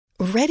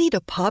Ready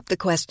to pop the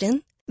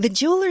question? The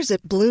jewelers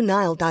at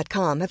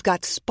BlueNile.com have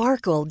got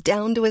sparkle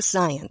down to a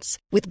science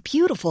with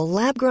beautiful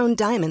lab-grown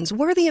diamonds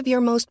worthy of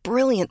your most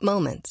brilliant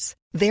moments.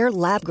 Their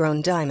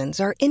lab-grown diamonds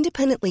are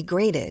independently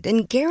graded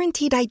and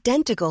guaranteed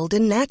identical to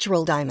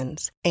natural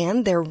diamonds,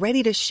 and they're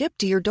ready to ship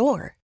to your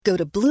door. Go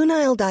to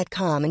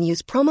BlueNile.com and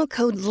use promo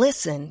code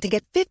LISTEN to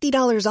get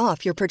 $50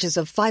 off your purchase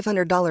of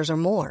 $500 or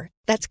more.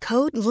 That's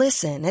code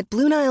LISTEN at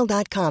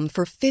BlueNile.com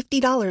for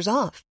 $50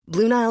 off.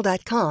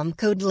 BlueNile.com,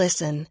 code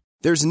LISTEN.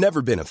 There's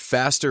never been a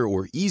faster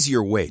or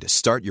easier way to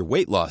start your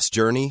weight loss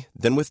journey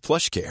than with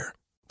PlushCare.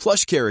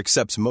 PlushCare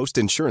accepts most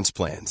insurance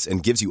plans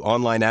and gives you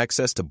online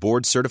access to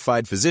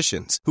board-certified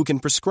physicians who can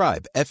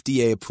prescribe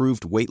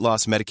FDA-approved weight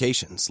loss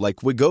medications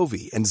like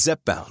Wegovy and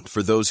Zepbound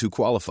for those who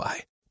qualify.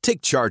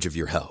 Take charge of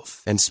your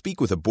health and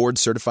speak with a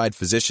board-certified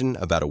physician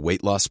about a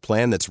weight loss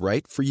plan that's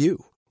right for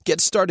you.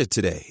 Get started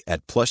today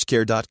at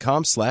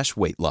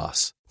plushcare.com/weight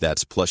loss.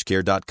 That's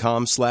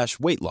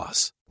plushcare.com/weight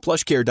loss.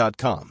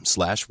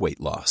 plushcare.com/weight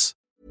loss.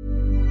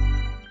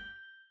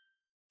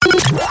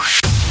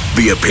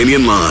 The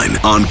Opinion Line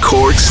on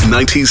Cork's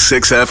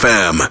 96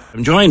 FM.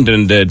 I'm joined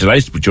and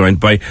delighted to be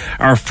joined by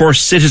our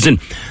first citizen,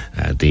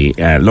 the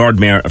Lord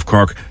Mayor of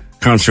Cork,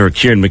 Councillor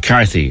Kieran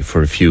McCarthy,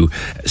 for a few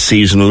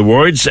seasonal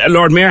awards.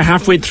 Lord Mayor,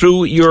 halfway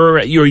through your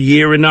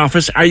year in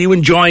office, are you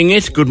enjoying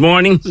it? Good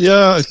morning.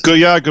 Yeah,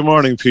 good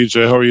morning,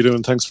 PJ. How are you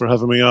doing? Thanks for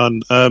having me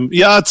on.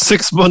 It's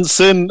 6 months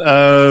in.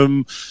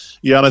 And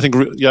I think,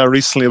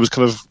 recently I was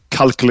kind of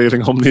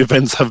calculating how many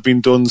events have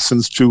been done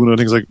since June. I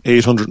think it's like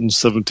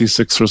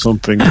 876 or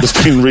something. It's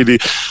been really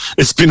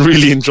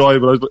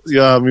enjoyable.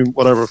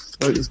 Whatever.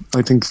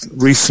 I think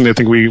recently, I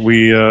think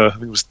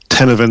it was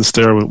 10 events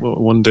there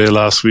one day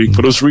last week,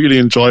 but it was really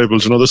enjoyable.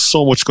 You know, there's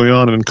so much going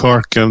on in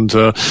Cork, and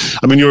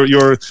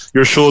your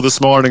show this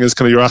morning is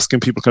kind of, you're asking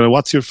people kind of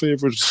what's your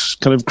favourite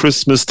kind of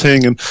Christmas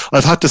thing, and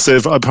I've had to say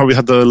I probably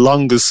had the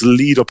longest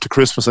lead up to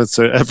Christmas, I'd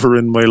say, ever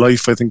in my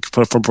life. I think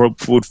for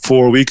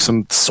 4 weeks,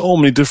 and so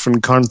many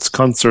different concerts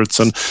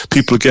and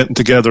people getting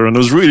together, and it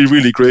was really,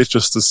 really great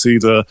just to see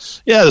the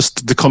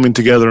coming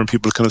together and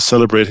people kind of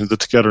celebrating the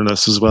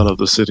togetherness as well of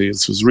the city.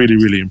 It was really,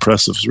 really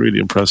impressive. It was really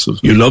impressive.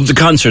 You love the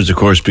concerts, of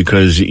course,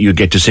 because you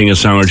get to sing a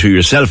song or two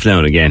yourself now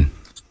and again.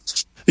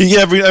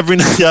 Yeah, every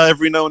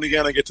now and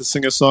again I get to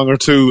sing a song or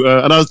two,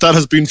 and that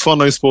has been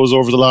fun, I suppose,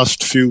 over the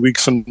last few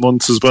weeks and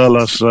months as well.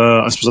 I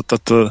suppose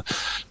at the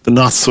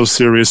not so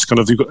serious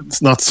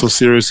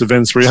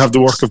events where you have the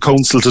work of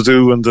council to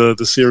do and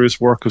the serious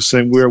work of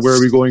saying where are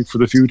we going for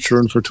the future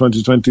and for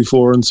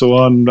 2024 and so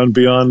on and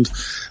beyond,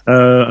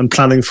 and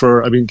planning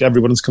for. I mean,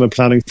 everyone's kind of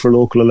planning for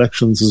local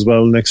elections as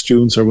well next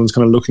June, so everyone's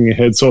kind of looking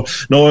ahead. So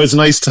no, it's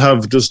nice to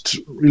have just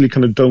really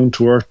kind of down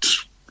to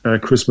earth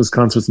Christmas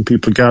concerts and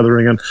people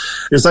gathering, and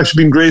it's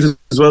actually been great as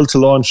well to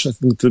launch. I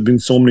think there have been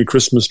so many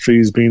Christmas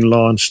trees being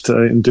launched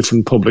in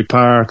different public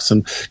parks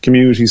and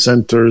community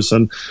centres,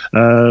 and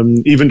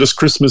even just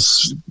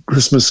Christmas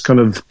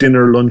kind of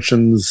dinner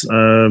luncheons.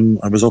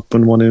 I was up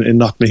in one in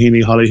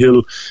Knocknaheeny,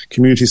 Hollyhill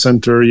Community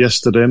Centre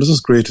yesterday, and it was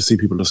just great to see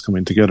people just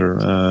coming together.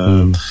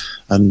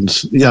 And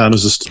it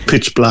was just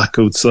pitch black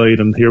outside,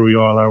 and here we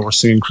all are. We're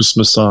singing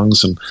Christmas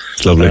songs, and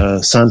it's lovely.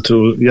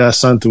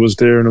 Santa was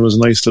there, and it was a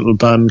nice little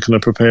band kind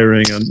of preparing,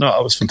 and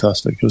it was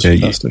fantastic. It was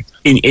fantastic.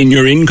 In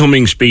your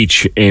incoming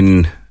speech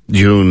in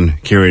June,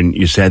 Kieran,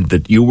 you said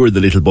that you were the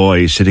little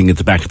boy sitting at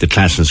the back of the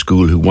class in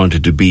school who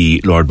wanted to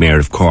be Lord Mayor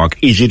of Cork.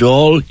 Is it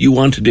all you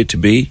wanted it to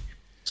be?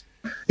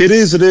 It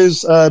is.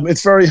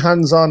 It's very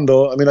hands-on,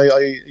 though. I mean,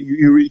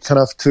 you really kind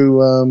of have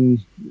to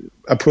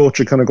approach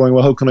it kind of going,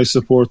 well, how can I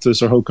support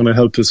this, or how can I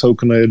help this, how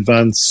can I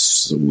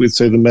advance, we'd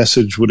say, the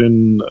message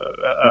within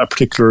a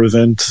particular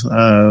event.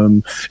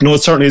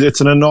 It's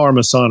an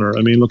enormous honour.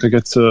 I mean, look, I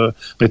get to,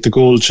 like, the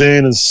gold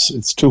chain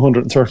it's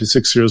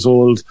 236 years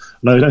old,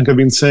 and I think I've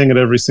been saying at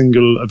every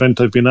single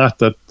event I've been at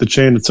that the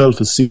chain itself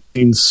has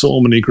seen so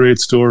many great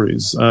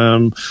stories,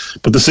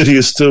 but the city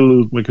is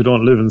still, we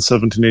don't live in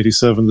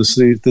 1787. The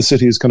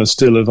city is kind of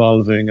still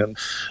evolving, and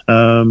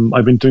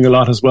I've been doing a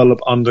lot as well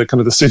on the kind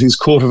of the city's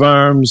coat of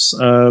arms.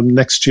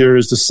 Next year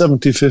is the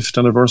 75th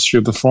anniversary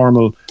of the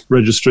formal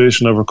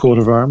registration of our coat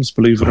of arms,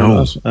 believe it or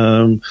not.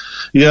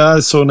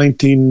 So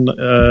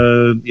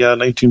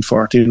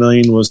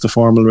 1949 was the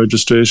formal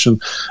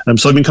registration.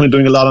 So I've been kind of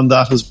doing a lot on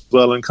that as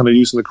well, and kind of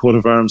using the coat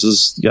of arms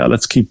as,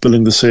 let's keep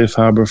building the safe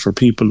harbour for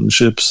people and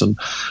ships. And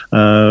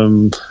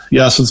so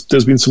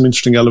there's been some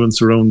interesting elements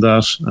around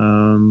that.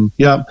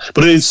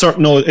 But it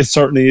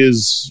certainly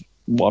is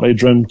what I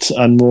dreamt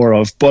and more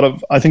of.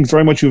 But I think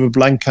very much you have a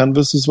blank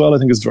canvas as well. I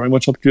think it's very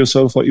much up to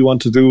yourself what you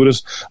want to do with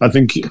it. I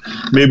think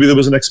maybe there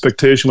was an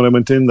expectation when I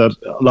went in that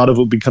a lot of it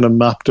would be kind of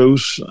mapped out,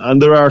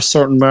 and there are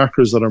certain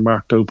markers that are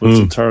marked out, but it's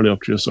entirely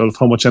up to yourself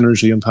how much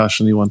energy and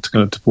passion you want to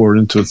kind of to pour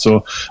into it.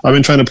 So I've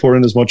been trying to pour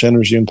in as much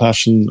energy and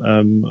passion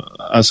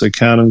as I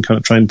can, and kind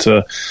of trying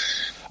to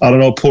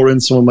pour in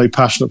some of my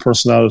passionate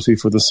personality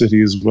for the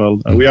city as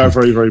well. We are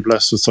very, very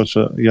blessed with such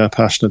a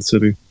passionate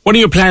city. What are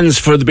your plans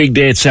for the big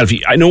day itself?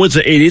 I know it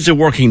is a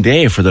working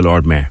day for the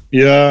Lord Mayor.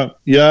 Yeah,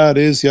 it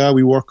is. Yeah,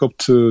 we work up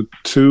to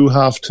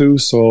 2:30,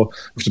 so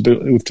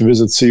we have to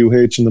visit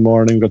CUH in the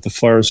morning. We've got the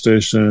fire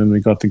station, we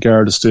got the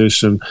Garda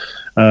station.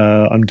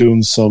 I'm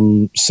doing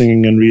some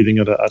singing and reading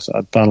at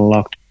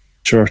Banalock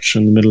Church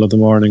in the middle of the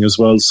morning as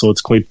well, so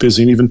it's quite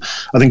busy. And even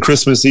I think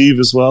Christmas Eve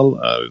as well,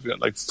 we've got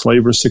like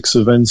 5 or 6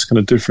 events, kind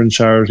of different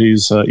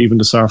charities. Even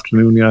this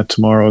afternoon,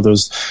 tomorrow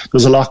there's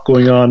a lot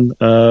going on.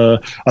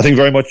 I think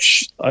very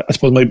much, I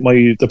suppose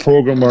the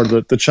program or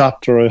the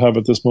chapter I have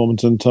at this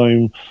moment in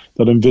time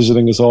that I'm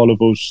visiting is all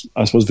about,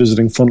 I suppose,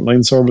 visiting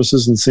frontline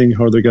services and seeing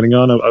how they're getting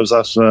on. I was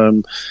at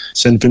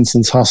St.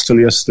 Vincent's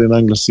Hostel yesterday in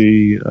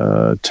Anglesey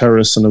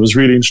Terrace, and it was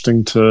really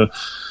interesting to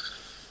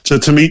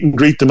meet and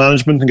greet the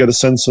management and get a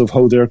sense of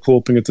how they're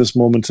coping at this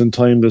moment in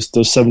time. There's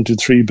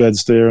 73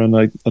 beds there, and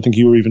I think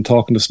you were even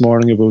talking this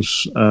morning about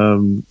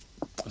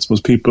I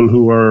suppose people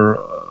who are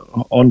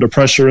under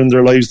pressure in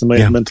their lives. They might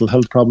have mental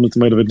health problems, they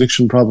might have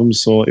addiction problems.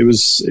 So it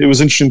was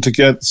interesting to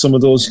get some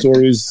of those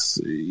stories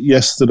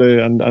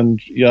yesterday, and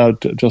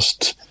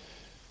just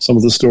some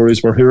of the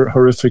stories were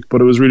horrific, but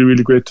it was really,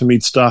 really great to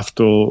meet staff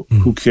though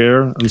who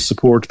care and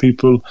support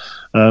people.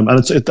 And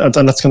that's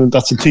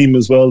a theme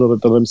as well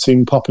that I'm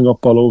seeing popping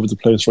up all over the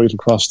place, right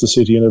across the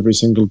city in every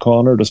single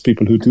corner. There's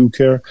people who do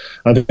care.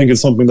 I think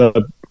it's something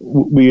that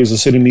we as a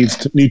city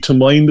need to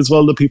mind as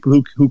well, the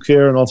people who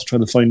care, and also try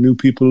to find new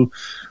people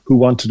who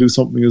want to do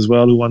something as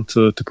well, who want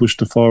to push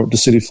the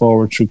city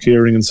forward through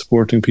caring and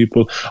supporting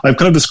people. I've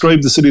kind of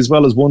described the city as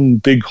well as one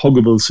big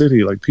huggable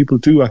city. Like, people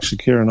do actually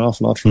care an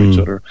awful lot for each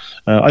other.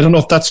 I don't know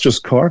if that's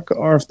just Cork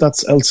or if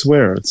that's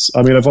elsewhere.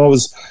 I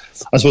suppose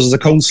as a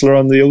councillor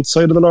on the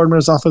outside of the Lord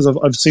Mayor's office,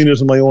 I've seen it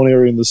in my own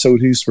area in the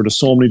southeast where there's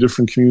so many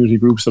different community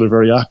groups that are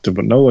very active,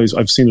 but now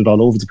I've seen it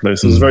all over the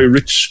place. There's a very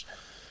rich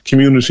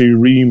community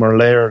ream or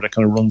layer that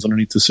kind of runs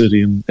underneath the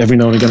city, and every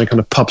now and again it kind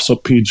of pops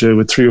up, PJ,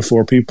 with 3 or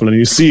 4 people, and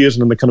you see it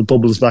and then it kind of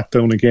bubbles back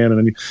down again, and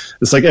then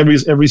it's like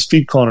every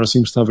street corner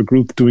seems to have a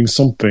group doing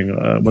something,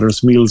 whether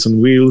it's Meals on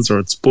Wheels or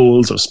it's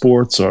bowls or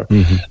sports or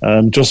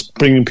just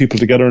bringing people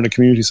together in a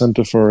community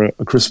centre for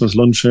a Christmas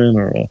luncheon,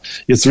 or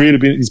it's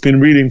been a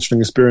really interesting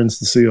experience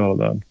to see all of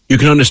that. You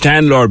can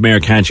understand, Lord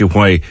Mayor, can't you,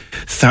 why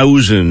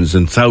thousands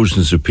and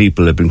thousands of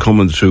people have been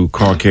coming through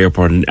Cork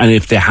Airport, and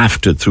if they have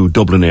to, through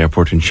Dublin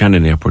Airport and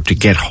Shannon Airport, to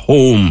get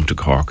home to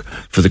Cork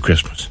for the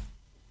Christmas.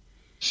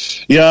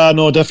 Yeah,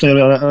 no,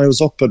 definitely. I was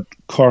up at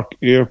Cork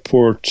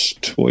Airport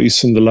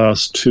twice in the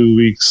last 2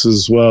 weeks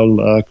as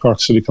well.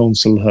 Cork City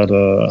Council had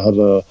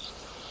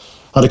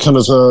a kind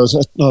of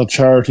a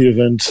charity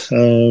event,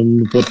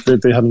 but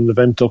they had an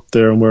event up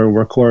there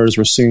where choirs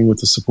were singing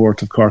with the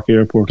support of Cork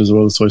Airport as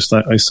well. So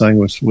I sang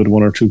with 1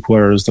 or 2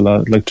 choirs,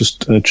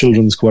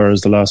 children's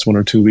choirs, the last 1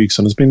 or 2 weeks,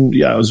 and it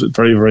was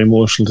very, very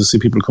emotional to see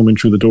people coming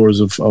through the doors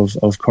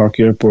of Cork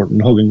Airport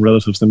and hugging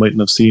relatives they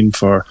mightn't have seen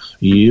for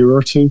a year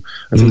or two.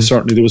 I think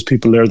certainly there was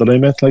people there that I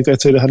met, like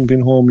I'd say they hadn't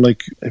been home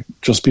like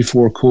just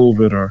before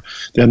COVID, or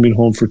they hadn't been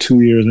home for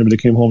 2 years, maybe they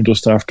came home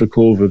just after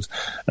COVID.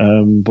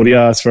 But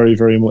yeah, it's very,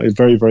 very,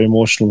 very, very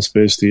emotional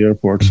space, the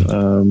airport.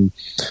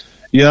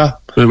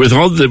 But with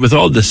all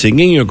the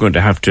singing, you're going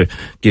to have to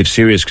give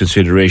serious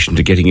consideration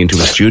to getting into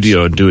a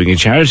studio and doing a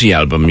charity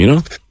album, you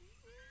know?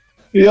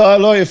 Yeah,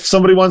 no, if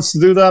somebody wants to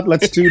do that,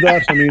 let's do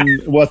that. I mean,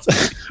 what's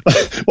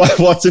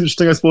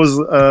interesting, I suppose,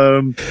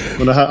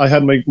 when I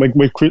had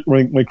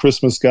my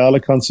Christmas gala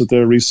concert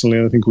there recently,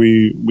 and I think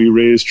we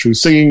raised, through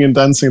singing and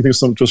dancing, I think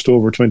some just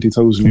over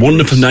 20,000.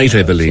 Wonderful night,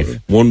 I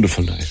believe.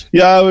 Wonderful night.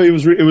 Yeah, it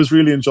was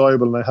really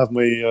enjoyable, and I have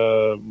my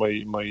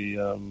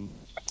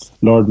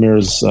Lord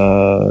Mayor's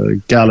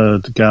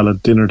gala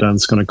dinner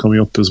dance kind of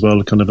coming up as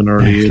well, kind of in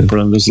early April,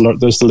 and there's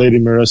the Lady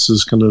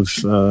Mayoress's kind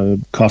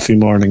of coffee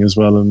morning as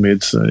well in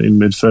mid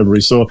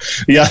February. So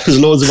yeah, there's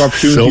loads of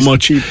opportunities. So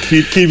much.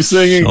 Keep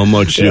singing. So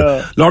much.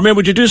 Yeah. Lord Mayor,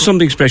 would you do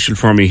something special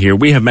for me here?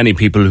 We have many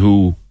people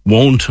who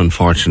won't,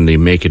 unfortunately,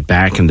 make it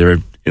back, and they're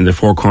in the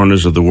 4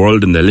 corners of the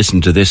world, and they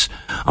listen to this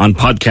on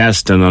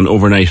podcast and on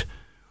overnight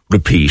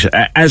repeat.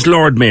 As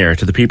Lord Mayor,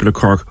 to the people of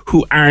Cork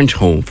who aren't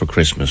home for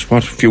Christmas,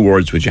 what few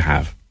words would you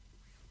have?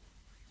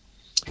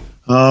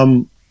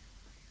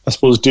 I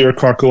suppose, dear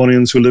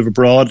Corkonians who live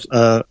abroad,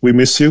 we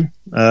miss you.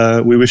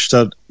 We wish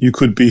that you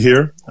could be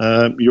here.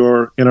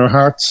 You're in our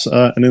hearts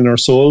and in our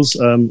souls.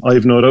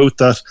 I've no doubt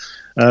that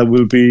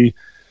we'll be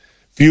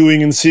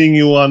viewing and seeing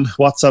you on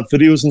WhatsApp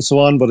videos and so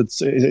on, but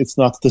it's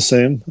not the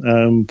same.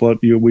 But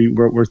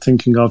we're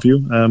thinking of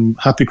you.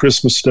 Happy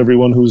Christmas to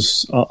everyone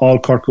who's all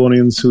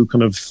Corkonians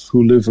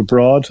who live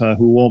abroad,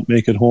 who won't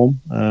make it home.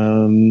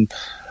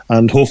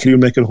 And hopefully you'll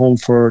make it home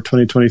for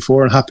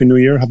 2024. And Happy New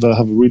Year. Have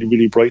a really,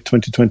 really bright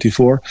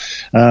 2024.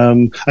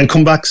 And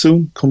come back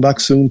soon. Come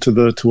back soon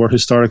to our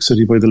historic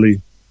city by the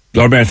Lee.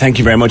 Lord Mayor, thank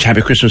you very much.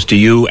 Happy Christmas to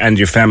you and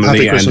your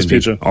family,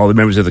 and all the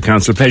members of the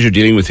council. Pleasure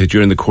dealing with you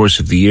during the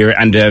course of the year,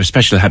 and a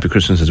special Happy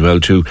Christmas as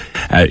well to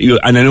you.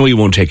 And I know you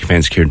won't take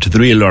offence, Kieran, to the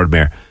real Lord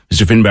Mayor,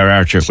 Mr. Finbar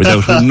Archer,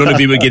 without whom none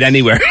of you would get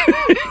anywhere.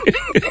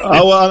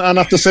 And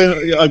at the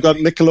same, I've got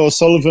Nicola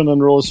O'Sullivan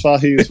and Rose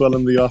Fahy as well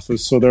in the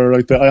office, so they're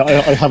like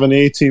I have an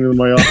A team in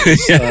my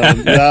office.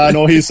 I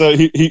know he's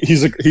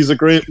a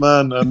great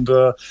man, and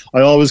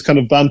I always kind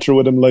of banter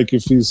with him, like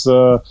if he's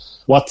the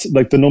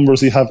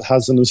numbers he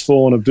has in his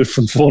phone of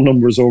different phone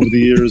numbers over the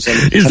years.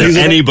 Is there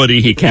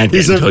anybody he can't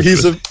get in touch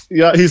with?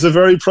 He's a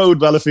very proud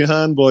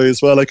Ballyphehane boy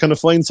as well. I kind of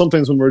find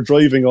sometimes when we're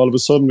driving, all of a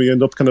sudden we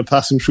end up kind of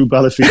passing through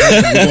Ballyphehane,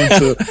 going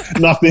to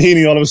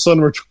Knocknaheeny. All of a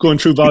sudden we're going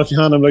through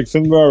Ballyphehane. I'm like,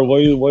 Finbar,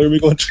 why are we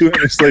going through it?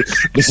 And it's like,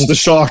 this is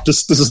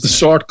the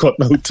shortcut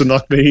now to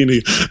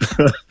Knocknaheeny.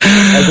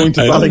 I'm going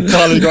to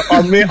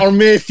Ballycollig or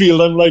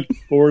Mayfield. I'm like,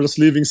 we're just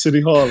leaving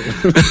City Hall.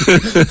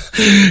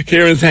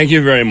 Kieran, thank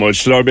you very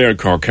much. Lord Mayor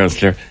Cork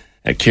Councillor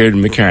Kieran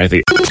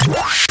McCarthy.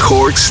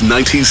 Cork's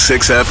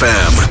 96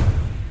 FM.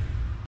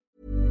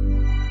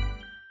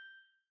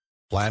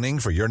 Planning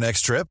for your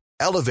next trip?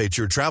 Elevate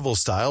your travel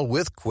style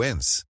with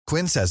Quince.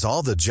 Quince has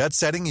all the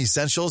jet-setting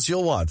essentials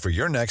you'll want for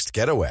your next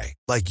getaway,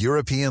 like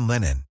European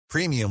linen,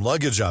 premium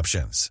luggage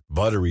options,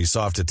 buttery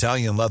soft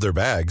Italian leather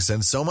bags,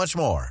 and so much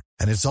more.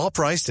 And it's all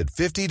priced at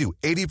 50 to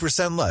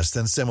 80% less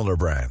than similar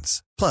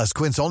brands. Plus,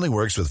 Quince only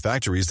works with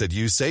factories that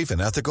use safe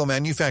and ethical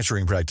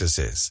manufacturing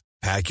practices.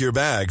 Pack your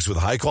bags with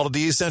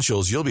high-quality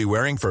essentials you'll be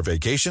wearing for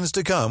vacations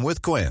to come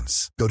with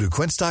Quince. Go to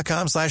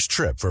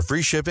quince.com/trip for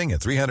free shipping and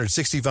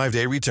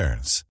 365-day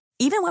returns.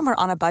 Even when we're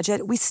on a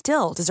budget, we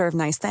still deserve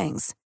nice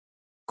things.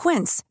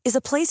 Quince is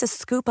a place to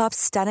scoop up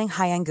stunning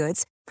high-end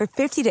goods for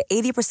 50 to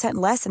 80%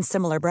 less than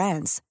similar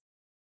brands.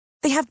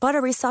 They have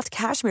buttery soft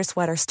cashmere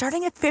sweaters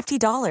starting at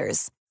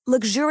 $50,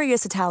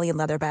 luxurious Italian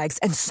leather bags,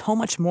 and so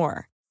much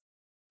more.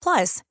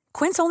 Plus,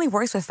 Quince only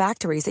works with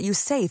factories that use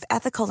safe,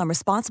 ethical, and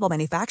responsible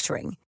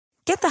manufacturing.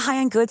 Get the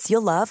high-end goods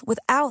you'll love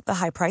without the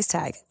high price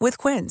tag with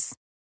Quince.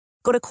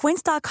 Go to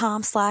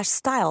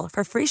quince.com/style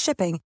for free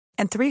shipping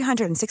and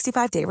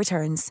 365-day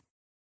returns.